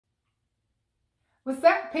What's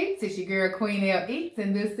up, peeps? It's your girl Queen L Eats,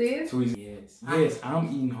 and this is Tweezy. Yes, I'm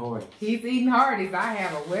eating Hardee. He's eating Hardee's. I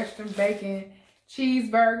have a Western bacon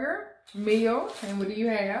cheeseburger meal, and what do you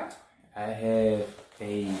have? I have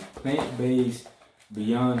a plant-based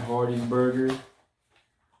Beyond Hardee's burger.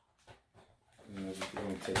 I'm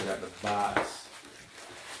gonna take it out the box.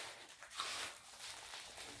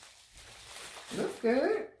 Looks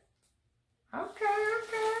good. Okay.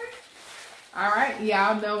 All right,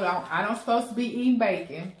 y'all know I don't supposed to be eating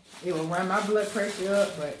bacon. It will run my blood pressure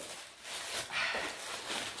up, but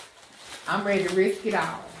I'm ready to risk it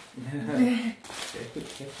all.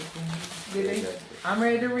 I'm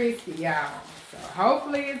ready to risk it, y'all. So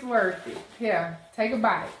hopefully it's worth it. Here, take a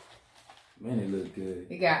bite. Man, it looks good.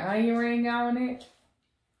 It got onion ring on it.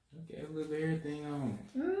 Look at a little bit of everything on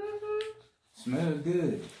it. Mm-hmm. Smells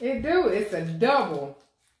good. It do. It's a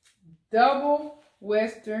double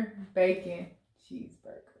Western bacon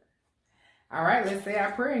cheeseburger. All right, let's say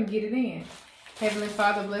our prayer and get it in. Heavenly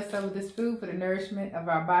Father, bless over this food for the nourishment of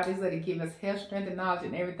our bodies. Let it give us health, strength, and knowledge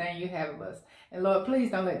in everything you have of us. And Lord,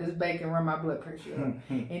 please don't let this bacon run my blood pressure up.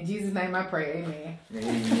 In Jesus' name I pray, amen.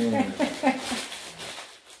 Amen.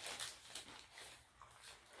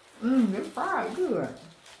 It's fried good.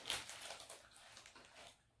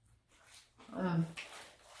 Let's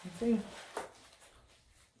see.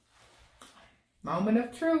 Moment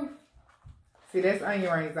of truth. See, that's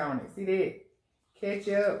onion rings on it. See that?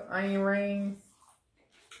 Ketchup, onion rings.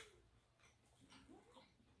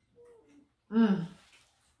 That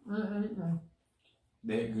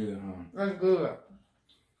good, huh? That's good.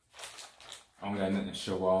 I don't got nothing to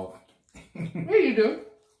show off. Yeah, you do.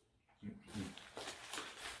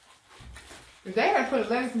 If they had put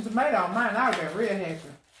lettuce and tomato on mine, I would have been real happy.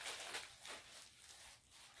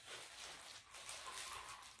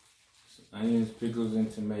 Onions, pickles, and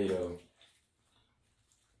tomato.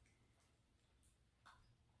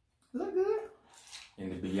 Look good.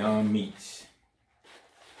 And the Beyond Meats.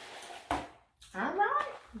 All right.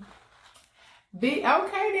 Okay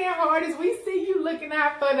then, Hardee's. We see you looking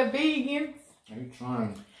out for the vegans. I'm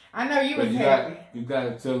trying. I know you was happy. You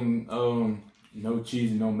gotta tell them no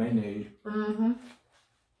cheese and no mayonnaise.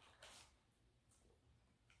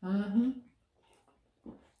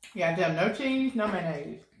 Yeah, tell them no cheese, no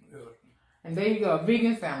mayonnaise. And there you go, a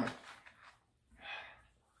vegan sandwich.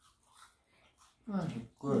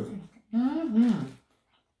 Good.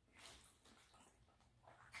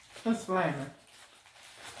 That's flaming.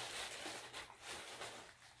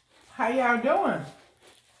 How y'all doing?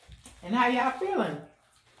 And how y'all feeling?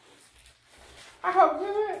 I hope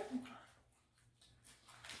good.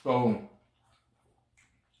 So,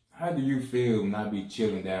 how do you feel when I be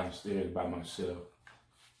chilling downstairs by myself?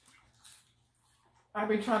 I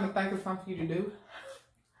be trying to think of something for you to do.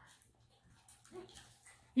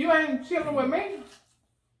 You ain't chilling with me.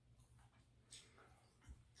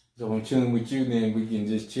 So I'm chilling with you, then we can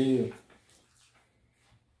just chill.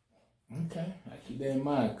 Okay, I keep that in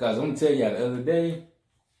mind. Cause I'm gonna tell y'all the other day,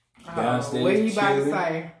 downstairs what are you about chilling. to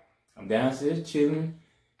say? I'm downstairs chilling,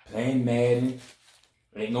 playing Madden.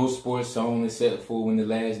 Ain't no sports on except for when the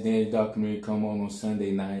Last Dance documentary come on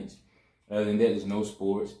Sunday nights. Other than that, there's no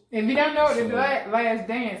sports. If you don't know what the Last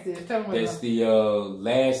Dance is, tell me what that's the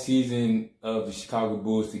last season of the Chicago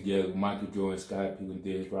Bulls together. Michael Jordan, Scottie Pippen,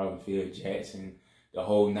 Dennis Rodman, Phil Jackson, the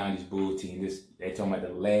whole 90s Bulls team. They talking about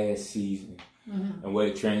the last season and what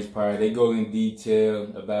it transpired. They go in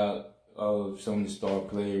detail about some of the star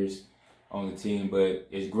players on the team, but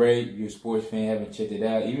it's great. If you're a sports fan, haven't checked it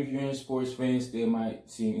out. Even if you're a sports fan, still might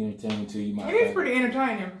seem entertaining to you. It is pretty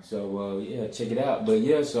entertaining. So yeah, check it out. But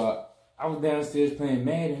yeah, so I was downstairs playing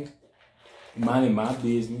Madden, minding my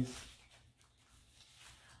business.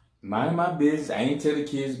 Minding my business. I ain't tell the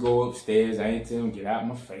kids go upstairs. I ain't tell them get out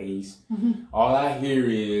my face. All I hear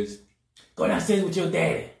is, go downstairs with your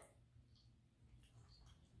daddy.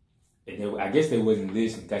 And I guess they wasn't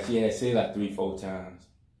listening because she had said like 3-4 times.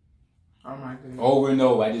 Oh my goodness. Over and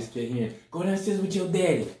over, I just kept hearing, go downstairs with your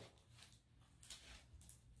daddy.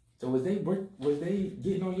 So was they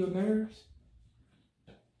getting on your nerves?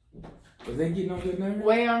 Was they getting on your nerves?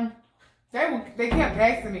 Well, they kept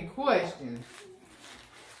asking me questions.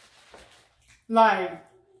 Like,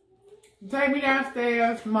 take me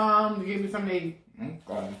downstairs, Mom, to give me something to eat.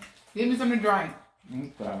 Okay. Give me something to drink.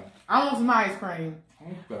 Okay. I want some ice cream.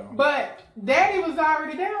 Okay. But Daddy was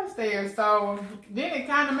already downstairs, so then it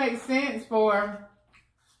kind of makes sense for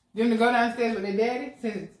them to go downstairs with their daddy,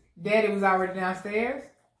 since Daddy was already downstairs.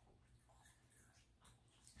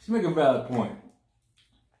 She make a valid point.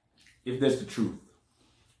 If that's the truth.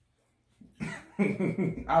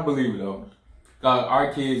 I believe it though.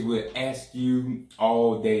 Our kids would ask you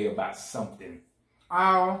all day about something.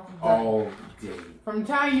 All day. From the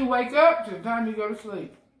time you wake up to the time you go to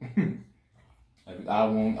sleep. I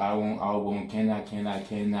won't, cannot,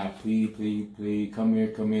 please, come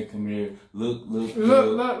here, look.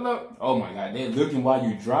 Oh my God, they're looking while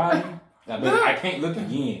you driving. I can't look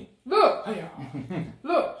again. Look, hey y'all.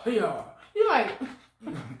 Look, hey y'all. You like...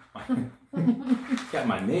 Got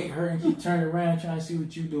my neck hurting, keep turning around trying to see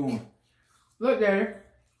what you doing. Look, Daddy.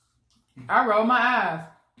 I roll my eyes.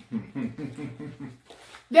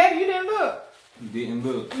 Daddy, you didn't look. You didn't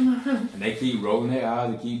look. And they keep rolling their eyes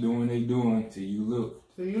and keep doing what they doing till you look.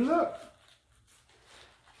 Till you look.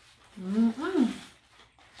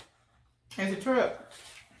 It's a trip.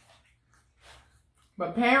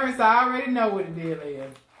 But parents already know what the deal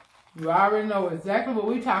is. You already know exactly what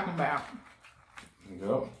we're talking about.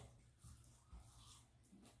 Yep.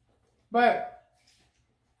 But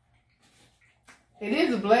it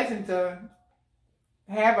is a blessing to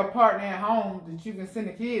have a partner at home that you can send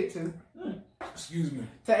a kid to. Excuse me.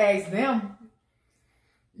 To ask them.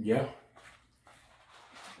 Yeah.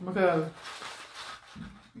 Because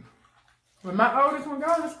when my oldest one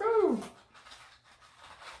going to school,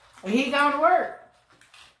 and he going to work,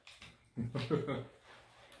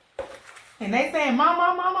 and they saying, Mom,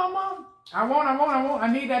 I want, I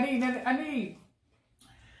need.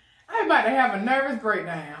 I'm about to have a nervous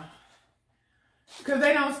breakdown. Because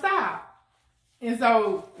they don't stop. And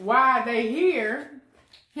so while they here,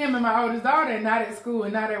 him and my oldest daughter are not at school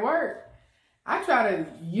and not at work, I try to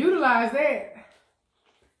utilize that.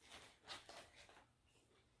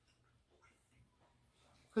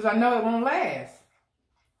 Because I know it won't last.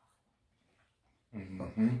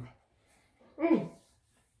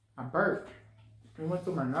 I burped. It went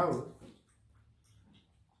through my nose.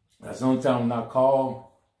 That's the only time when I called,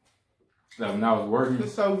 like when I was working.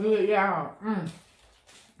 It's so good, y'all.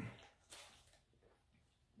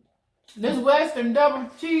 This Western double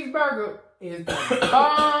cheeseburger is the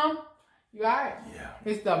bomb. You all right? Yeah.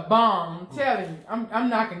 It's the bomb. I'm telling you. I'm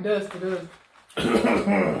knocking dust to this.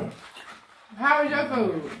 How is your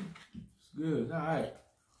food? It's good. It's all right.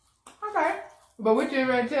 Okay. But what you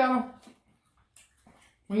ready to tell them?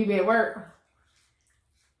 When you be at work?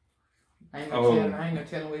 I ain't no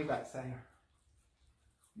telling what you about to say.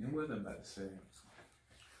 What was I about to say?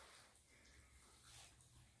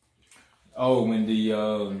 Oh,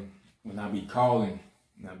 when I be calling,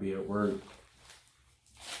 when I be at work,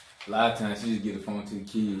 a lot of times she just get the phone to the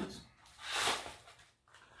kids.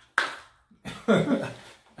 I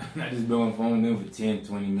just been on the phone with them for 10,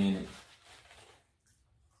 20 minutes.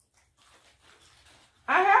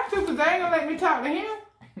 I have to, because they ain't gonna let me talk to him.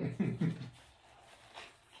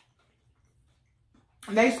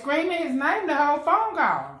 They screaming his name the whole phone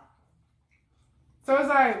call. So it's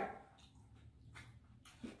like,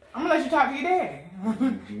 I'm gonna let you talk to your daddy.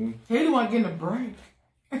 He the one getting a break.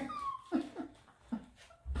 They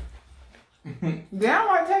don't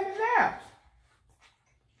want to take his naps.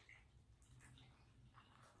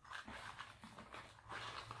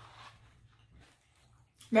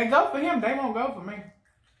 They go for him, they won't go for me.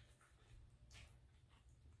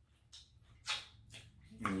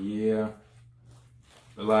 Yeah.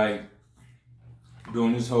 But like,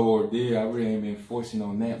 during this whole ordeal, I really ain't been forcing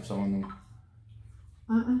no naps on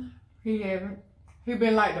them. He haven't. He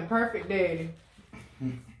been like the perfect daddy.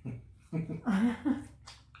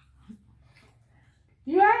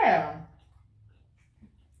 You have.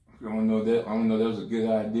 I don't know that was a good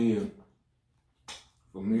idea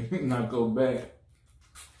for me to not go back.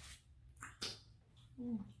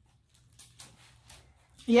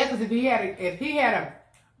 Yeah, because if he had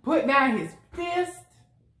put down his fist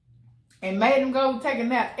and made him go take a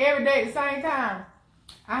nap every day at the same time,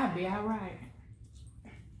 I'd be all right.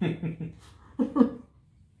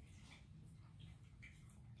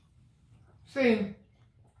 See,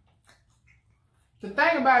 the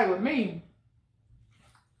thing about it with me,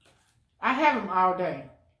 I have him all day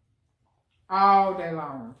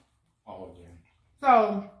long. All day.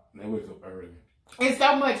 So they wake up early. It's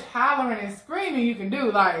so much hollering and screaming you can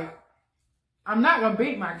do. Like, I'm not gonna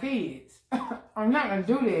beat my kids. I'm not gonna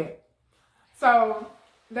do that. So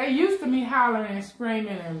they used to me hollering and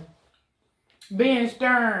screaming and being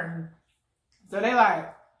stern. So they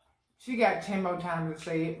like, she got 10 more times to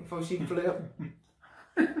say it before she flip.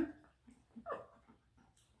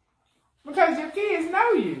 Because your kids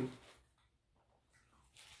know you.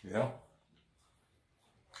 Yeah.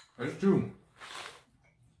 That's true.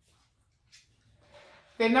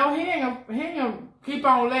 They know he ain't gonna keep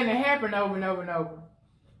on letting it happen over and over and over.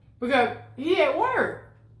 Because he at work.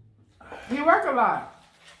 He work a lot.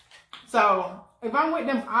 So if I'm with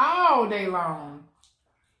them all day long,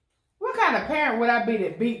 what kind of parent would I be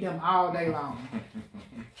that beat them all day long?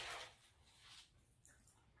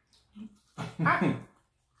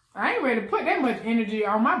 I ain't ready to put that much energy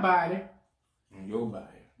on my body. On your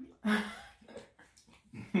body.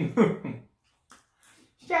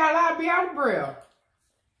 Shall I be out of breath?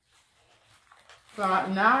 So,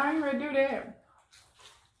 nah, I ain't ready to do that.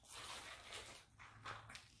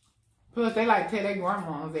 Plus, they like tell their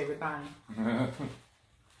grandmas everything.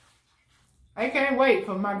 I can't wait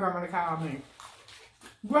for my grandma to call me.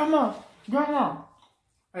 Grandma, grandma.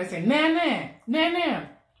 I say, Nan, Nan.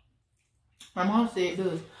 My mom said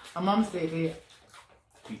this. My mom said that.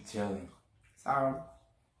 Keep telling. So,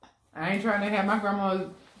 I ain't trying to have my grandma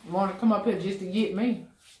want to come up here just to get me.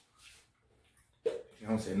 She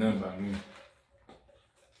don't say nothing about me.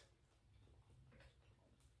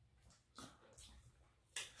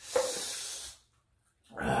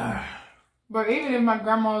 But even if my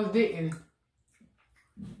grandmas didn't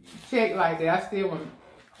check like that, I still want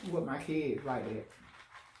with my kids like that.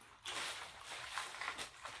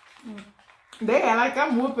 They act like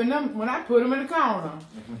I'm whooping them when I put them in the corner.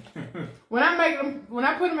 when I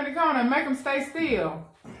put them in the corner and make them stay still,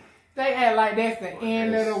 they act like that's the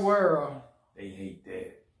end of the world. They hate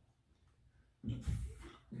that.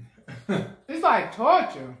 It's like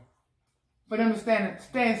torture for them to stand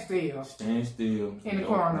still. Stand still. In the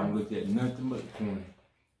corner. Don't look at nothing but the corner.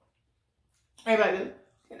 They like,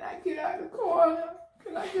 can I get out of the corner?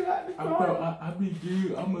 Can I get out the corner? I be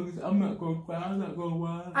good. I'm not gonna cry. I'm not gonna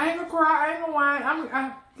whine. I ain't gonna cry. I ain't gonna whine.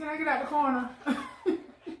 Can I get out the corner?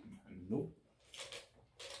 Nope.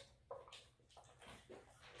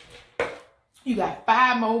 You got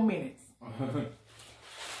 5 more minutes.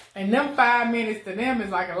 And them 5 minutes to them is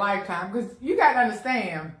like a lifetime. Because you got to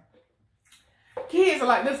understand, kids are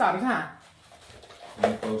like this all the time.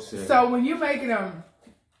 So when you're making them,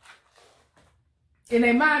 in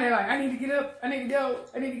their mind, they're like, I need to get up, I need to go,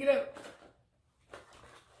 I need to get up.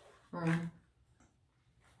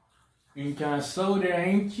 You kind of slow there,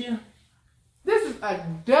 ain't you? This is a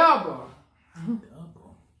double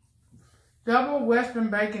Western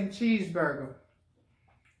bacon cheeseburger.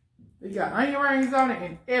 It got onion rings on it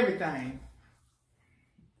and everything.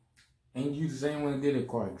 Ain't you the same one that did a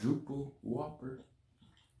quadruple Whopper?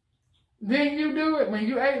 Didn't you do it when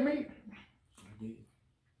you ate meat? I did.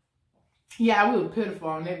 Yeah, we were pitiful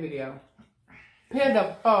on that video. Pitiful.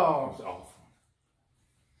 That was awful.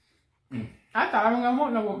 I thought I wasn't going to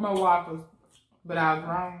want no more Whoppers, but I was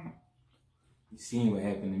wrong. You seen what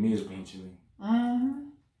happened to me eventually. I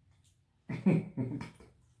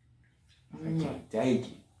can't take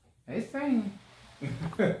it. They sing.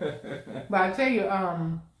 But I tell you,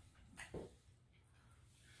 I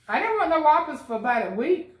didn't want no Whoppers for about a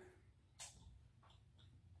week.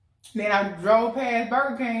 Then I drove past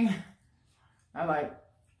Burger King. I like,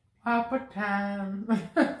 Whopper time.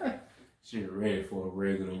 She ready for a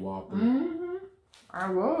regular Whopper. I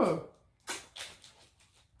was.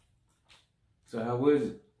 So how was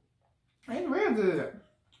it? It's real good.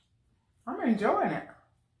 I'm enjoying it.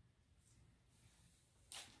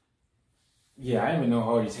 Yeah, I didn't even know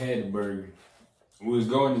Hardee's had the burger. We was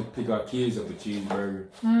going to pick our kids up a cheeseburger.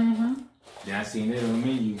 Then I seen it on the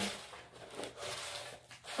menu.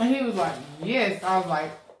 And he was like, yes. I was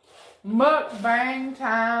like, mukbang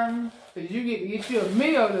time. Because you get to get you a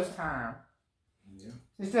meal this time. Yeah.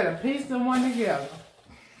 Instead of piecing one together.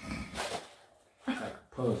 Like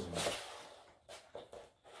a puzzle.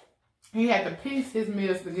 He had to piece his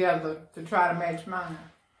meals together to try to match mine.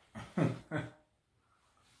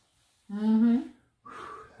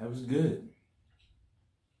 That was good.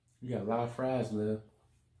 You got a lot of fries left.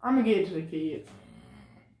 I'm going to get it to the kids.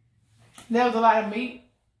 There was a lot of meat.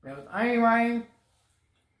 There was onion rings.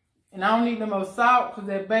 And I don't need no more salt because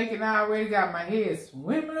that bacon already got my head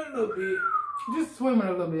swimming a little bit. Just swimming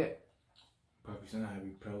a little bit. Puppy, some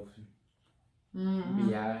ibuprofen.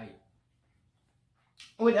 Be alright.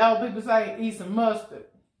 What the old people say, eat some mustard.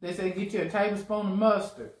 They say get you a tablespoon of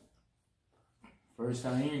mustard. First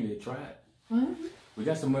time hearing it, try it. We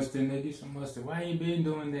got some mustard in there, get some mustard. Why ain't been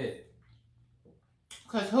doing that?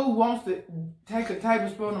 Because who wants to take a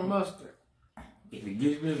tablespoon of mustard? If it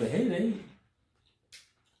gets rid of a headache.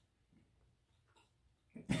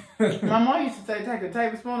 My mom used to say take a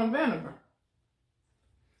tablespoon of vinegar.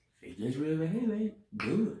 If it gets rid of a headache,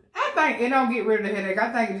 good. I think it don't get rid of the headache.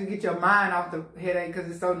 I think it just get your mind off the headache because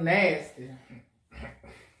it's so nasty.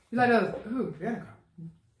 You like those, ooh, vinegar.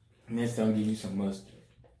 Next time, give you some mustard.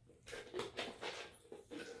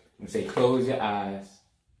 And say, close your eyes,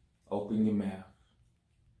 open your mouth.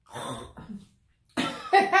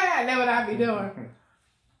 That's what I be doing.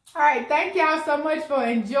 All right, thank y'all so much for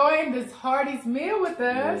enjoying this Hardee's meal with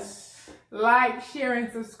us. Yes. Like, share,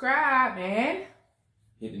 and subscribe, and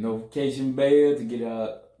hit the notification bell to get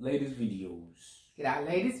latest videos. Get our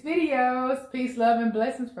latest videos. Peace, love, and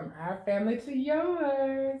blessings from our family to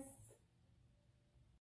yours.